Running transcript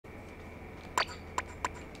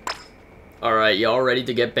Alright, y'all ready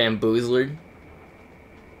to get bamboozlered?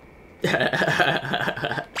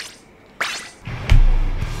 Alright,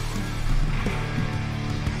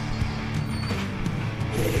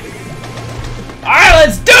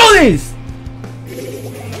 let's do this!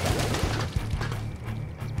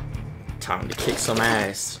 Time to kick some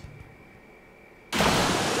ass.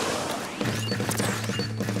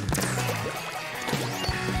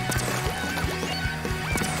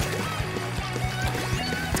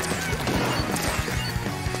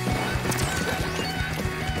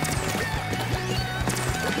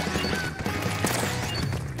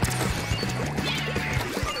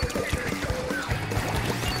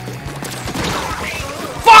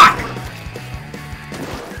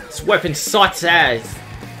 Weapon sucks ass.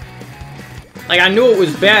 Like, I knew it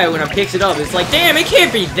was bad when I picked it up. It's like, damn, it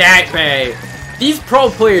can't be that bad. These pro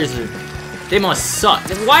players, they must suck.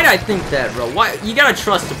 Why did I think that, bro? Why? You gotta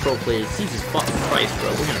trust the pro players. Jesus fucking Christ,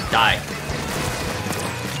 bro. We're gonna die.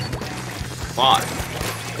 Fuck.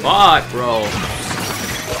 Fuck, bro.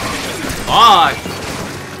 Fuck.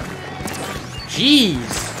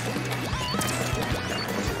 Jeez.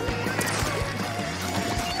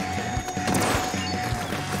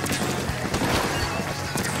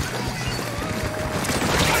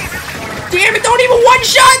 Damn it, don't even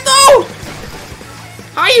one-shot, though!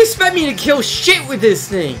 How you expect me to kill shit with this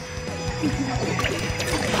thing?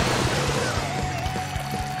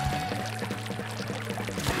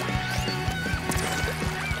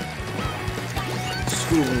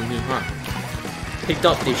 Screwing me, huh? Picked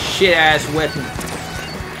up this shit-ass weapon.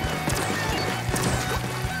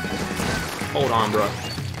 Hold on, bro.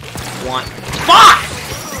 One. Fuck!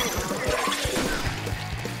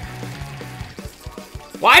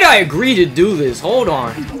 Why did I agree to do this? Hold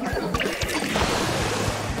on.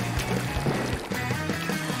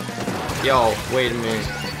 Yo, wait a minute.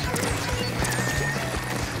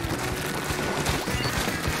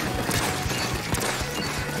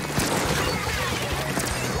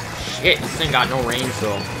 Shit, this thing got no range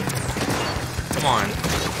though. Come on.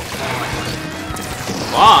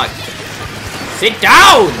 Fuck. Sit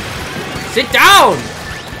down! Sit down!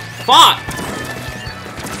 Fuck!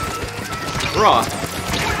 Bruh.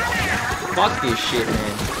 Fuck this shit,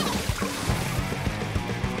 man.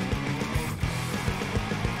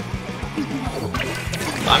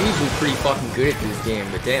 I'm usually pretty fucking good at this game,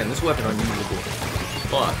 but damn, this weapon unusable.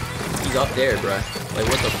 Fuck. He's up there, bruh. Like,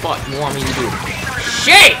 what the fuck you want me to do?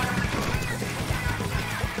 Shit!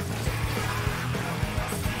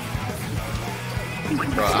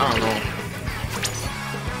 Bro, I don't know.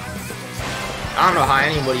 I don't know how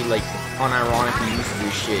anybody, like, unironically uses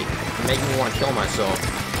this shit. It's making me want to kill myself.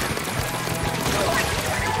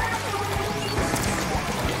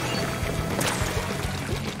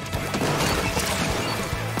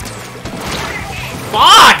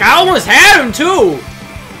 Fuck! I almost had him too!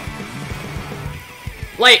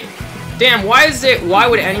 Like, damn, why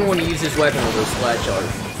would anyone use this weapon with a splat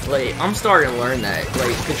charge? Like, I'm starting to learn that.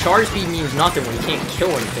 Like, the charge speed means nothing when you can't kill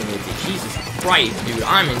anything with it. Jesus Christ, dude,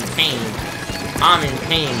 I'm in pain. I'm in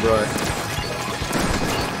pain, bro.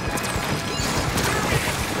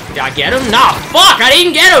 Did I get him? Nah, fuck! I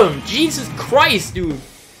didn't get him! Jesus Christ, dude.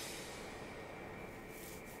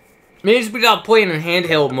 Maybe we got playing in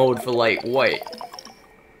handheld mode for, like, what?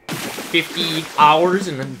 50 hours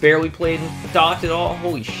and then barely played docked at all?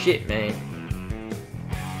 Holy shit, man.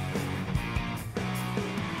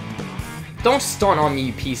 Don't stunt on me,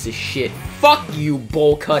 you piece of shit. Fuck you,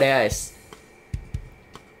 bowl cut ass.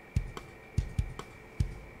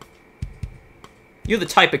 You're the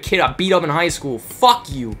type of kid I beat up in high school. Fuck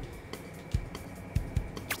you.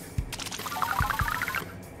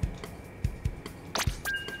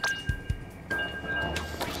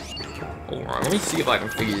 Hold on, let me see if I can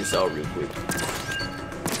figure this out real quick.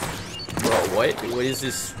 Bro, what? What is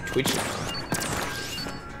this twitching?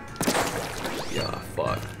 Yeah,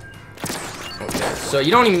 fuck. Okay, so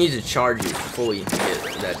you don't even need to charge it fully to get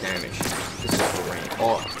that damage. This is the range.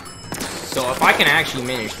 Oh. So if I can actually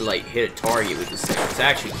manage to, like, hit a target with this thing, it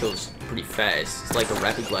actually kills pretty fast. It's like a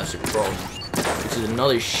Rapid Blaster Pro, which is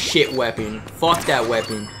another shit weapon. Fuck that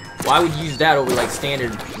weapon. Why would you use that over, like,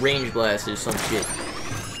 standard range blaster or some shit?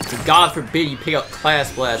 And God forbid you pick up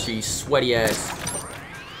Class Blaster, you sweaty ass.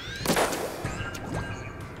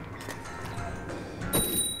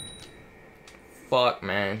 Fuck,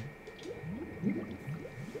 man.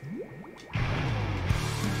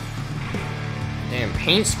 Damn,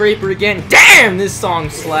 paint scraper again. Damn, this song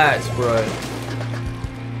slaps, bro.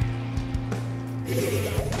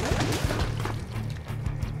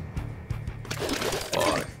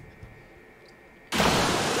 Fuck.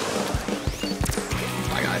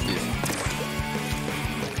 I got this.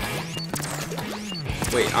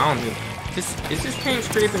 Wait, I don't even... Is this paint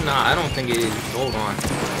scraping? Nah, I don't think it is. Hold on.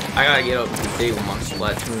 I gotta get up to date with my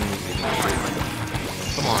Splatoon music and shit.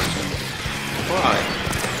 Come on. Why?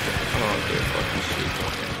 I don't give a fucking shit.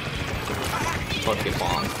 Fuck it,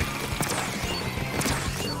 bomb.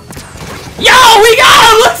 Yo, we got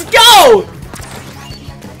him! Let's go!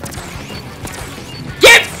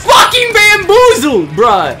 Get fucking bamboozled,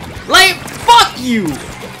 bruh! Like, fuck you!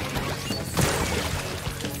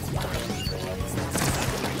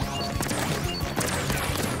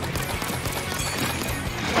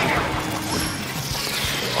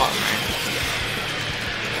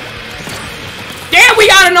 Damn, we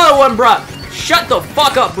got another one, bruh! Shut the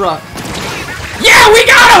fuck up, bruh! Yeah, we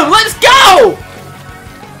got him! Let's go!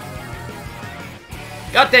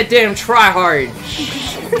 Got that damn tryhard.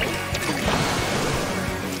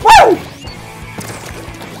 Woo!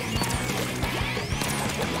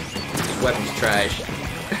 This weapon's trash.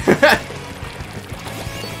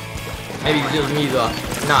 Maybe it's just me though.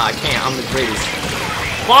 Nah, I can't. I'm the greatest.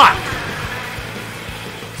 Fuck!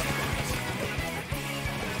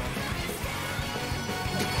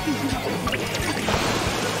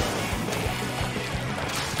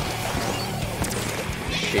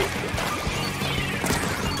 Shit.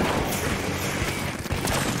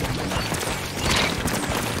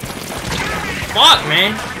 Fuck,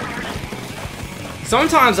 man.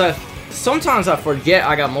 Sometimes I forget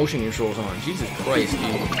I got motion controls on. Jesus Christ, dude.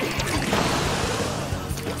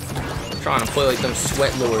 I'm trying to play like them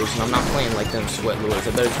sweat lures, and I'm not playing like them sweat lures.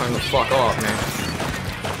 I better turn the fuck off, man.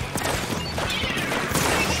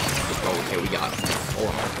 Oh, okay, we got it. Hold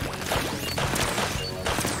on.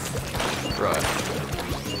 Bruh.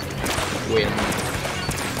 Wait a minute.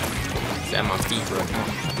 It's at my feet, bro. Come on.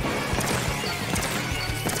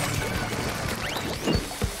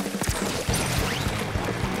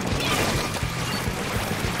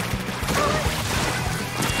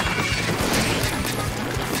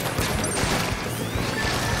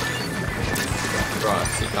 Bruh,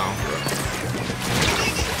 sit down, bro.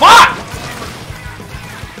 Fuck!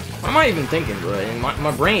 What am I even thinking, bro?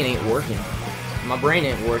 My brain ain't working. My brain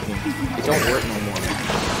ain't working. It don't work no more.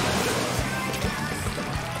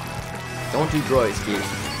 Don't do drugs, kids.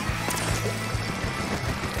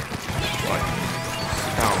 Fuck.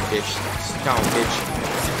 Sit down, bitch. Sit down, bitch.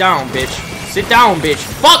 Sit down, bitch. Sit down, bitch.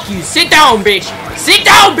 Fuck you. Sit down, bitch. Sit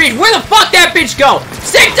down, bitch. Where the fuck that bitch go?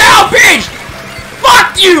 Sit down, bitch.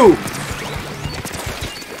 Fuck you.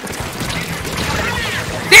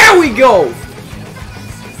 There we go!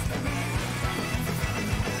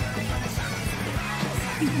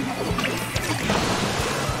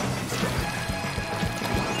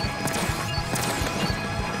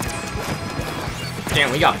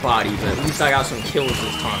 Damn, we got body, but at least I got some kills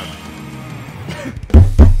this time.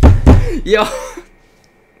 Yo!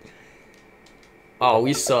 Oh,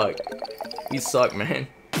 we suck. We suck, man.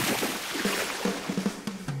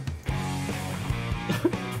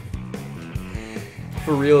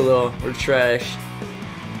 For real though, we're trash.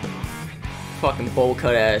 Fucking bowl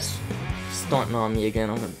cut ass stunting on me again.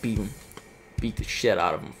 I'm gonna beat him. Beat the shit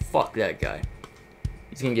out of him. Fuck that guy.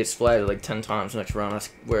 He's gonna get splatted like 10 times next round. I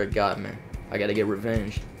swear to God, man. I gotta get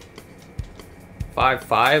revenge.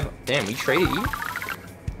 5-5. Damn, we traded you?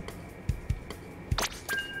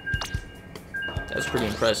 That's pretty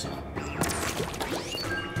impressive.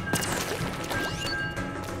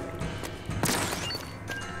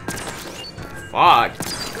 Fuck.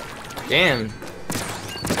 Damn.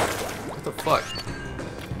 What the fuck?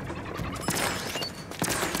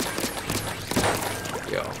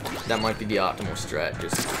 Yo, that might be the optimal strat.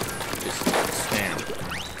 Just spam.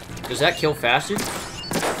 Does that kill faster?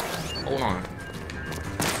 Hold on.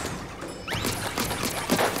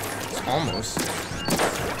 It's almost.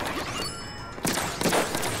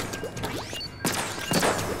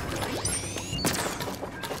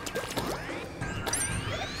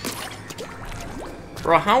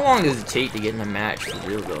 Bro, how long does it take to get in a match for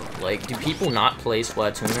real though? Like, do people not play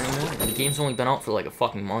Splatoon anymore? The game's only been out for like a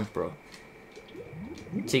fucking month, bro.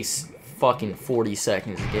 It takes fucking 40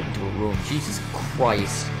 seconds to get into a room. Jesus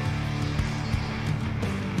Christ.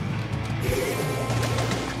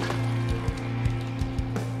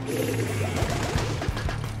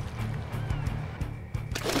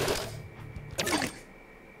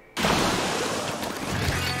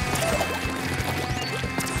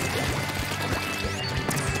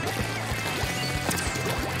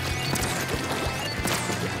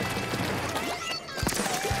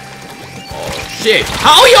 Shit,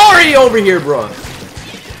 how are you already over here, bro?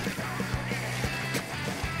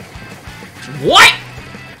 What?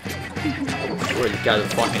 Bro, you gotta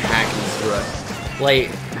fucking hack these, bro. Like,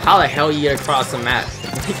 how the hell you get across the map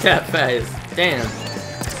like that fast? Damn.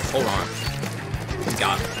 Hold on. We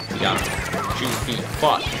got him. We got him. Jesus feet.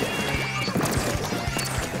 Fuck.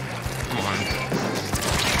 Come on.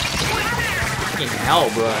 Fucking hell,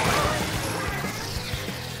 bro.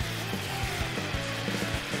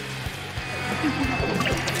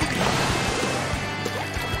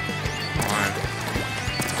 Come on.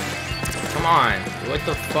 Come on. What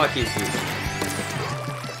the fuck is this?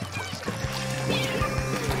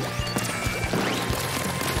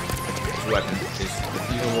 Weapon is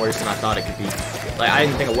even worse than I thought it could be. Like, I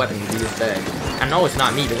didn't think a weapon could be this bad. I know it's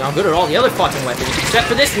not me, because I'm good at all the other fucking weapons, except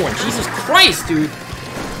for this one. Jesus Christ, dude!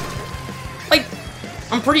 Like,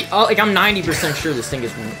 I'm pretty, like, I'm 90% sure this thing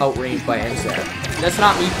is outranged by NSAP. That's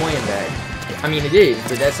not me playing bad. I mean, it is,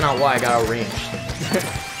 but that's not why I got outranged.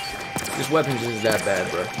 This weapon just is that bad,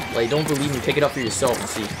 bro. Like, don't believe me, pick it up for yourself and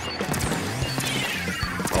see.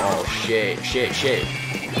 Oh, shit.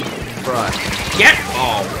 Bruh. Get!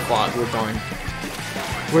 Oh, fuck, we're done.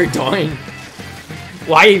 We're done.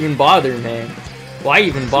 Why even bother, man? Why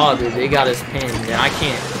even bother? They got us pinned, and I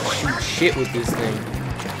can't shoot shit with this thing.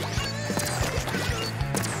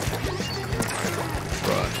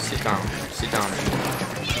 Bruh, sit down. Sit down.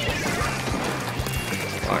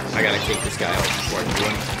 Fuck, I gotta take this guy out before I do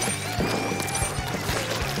anything.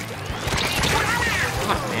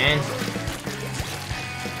 Fuck, man.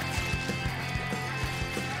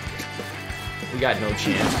 We got no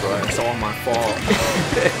chance, bro. It's all my fault.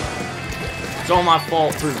 It's all my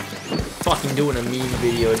fault for fucking doing a meme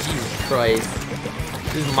video. Jesus Christ.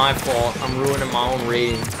 This is my fault. I'm ruining my own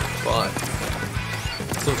rating. Fuck.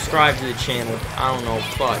 Subscribe to the channel. I don't know.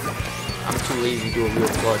 Fuck. I'm too lazy to do a real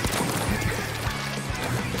clutch.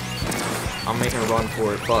 I'm making a run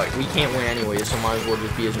for it. Fuck. We can't win anyway, so might as well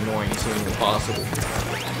just be as annoying as humanly possible.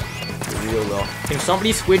 For real, though. Can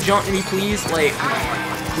somebody squid jump me, please? Like...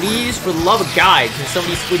 Please, for the love of God, can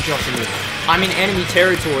somebody squid jump to me? I'm in enemy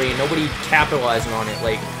territory and nobody capitalizing on it.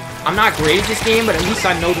 Like, I'm not great at this game, but at least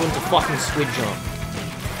I know when to fucking squid jump.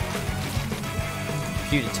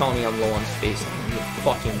 Dude, tell me I'm low on space. I'm the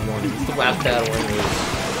fucking one. It's the last battle anyways.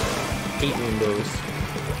 Hate windows.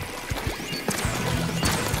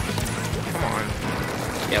 Come on.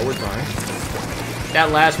 Yeah, we're done.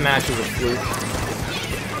 That last match was a fluke.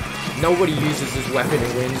 Nobody uses this weapon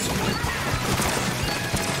and wins.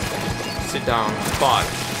 Sit down. Fuck.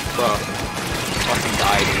 Bro. Fucking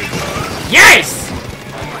die, dude, bro. Yes!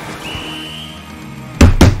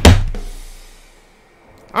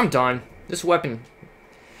 I'm done. This weapon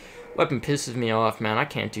pisses me off, man. I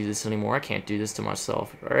can't do this anymore. I can't do this to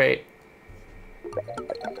myself. Alright.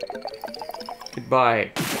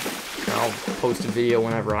 Goodbye. I'll post a video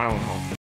whenever. I don't know.